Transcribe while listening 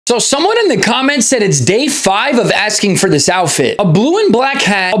So someone in the comments said it's day 5 of asking for this outfit. A blue and black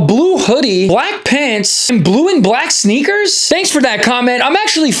hat, a blue hoodie, black pants, and blue and black sneakers? Thanks for that comment. I'm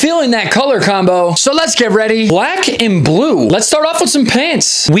actually feeling that color combo. So let's get ready. Black and blue. Let's start off with some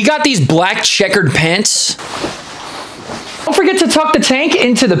pants. We got these black checkered pants. Don't forget to tuck the tank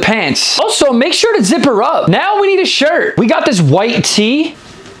into the pants. Also, make sure to zip her up. Now we need a shirt. We got this white tee.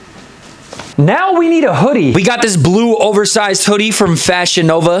 Now we need a hoodie. We got this blue oversized hoodie from Fashion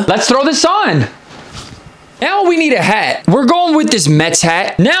Nova. Let's throw this on. Now we need a hat. We're going with this Mets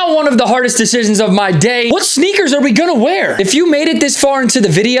hat. Now one of the hardest decisions of my day. What sneakers are we gonna wear? If you made it this far into the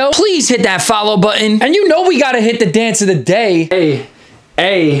video, please hit that follow button. And you know we gotta hit the dance of the day.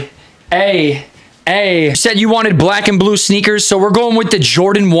 Hey. You said you wanted black and blue sneakers, so we're going with the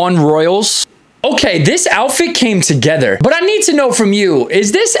Jordan 1 Royals. Okay, this outfit came together, but I need to know from you,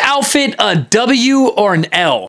 is this outfit a W or an L?